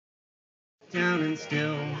down and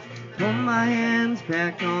still. Pulled my hands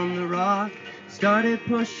back on the rock, started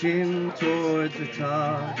pushing towards the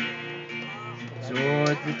top,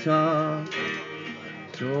 towards the top,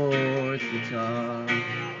 towards the top.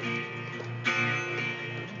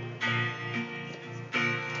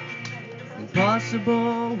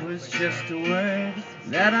 Impossible was just a word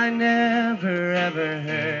that I never ever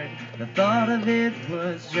heard. The thought of it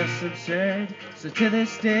was just absurd, so to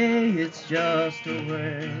this day it's just a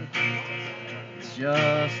word. It's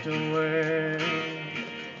just a word.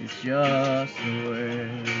 It's just a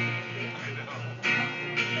word.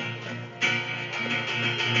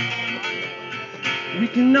 We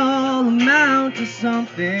can all amount to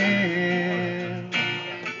something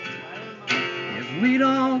if we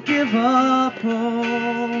don't give up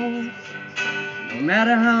hope. No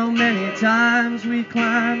matter how many times we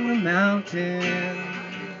climb the mountain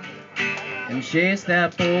and chase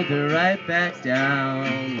that boulder right back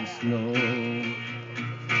down the slope.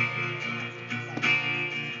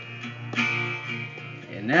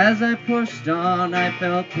 And as I pushed on, I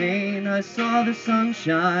felt pain. I saw the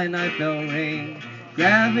sunshine, I felt rain.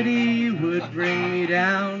 Gravity would bring me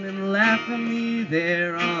down and laugh at me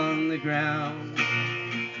there on the ground.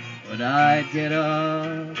 But I'd get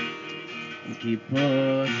up and keep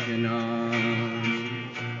pushing on.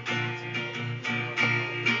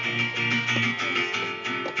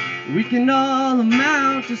 We can all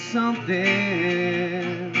amount to something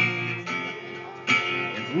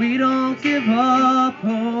if we don't give up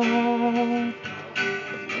hope.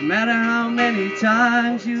 No matter how many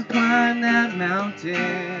times you climb that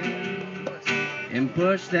mountain and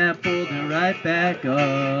push that boulder right back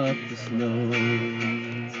up the slope.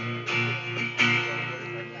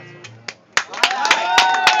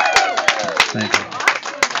 Thank you.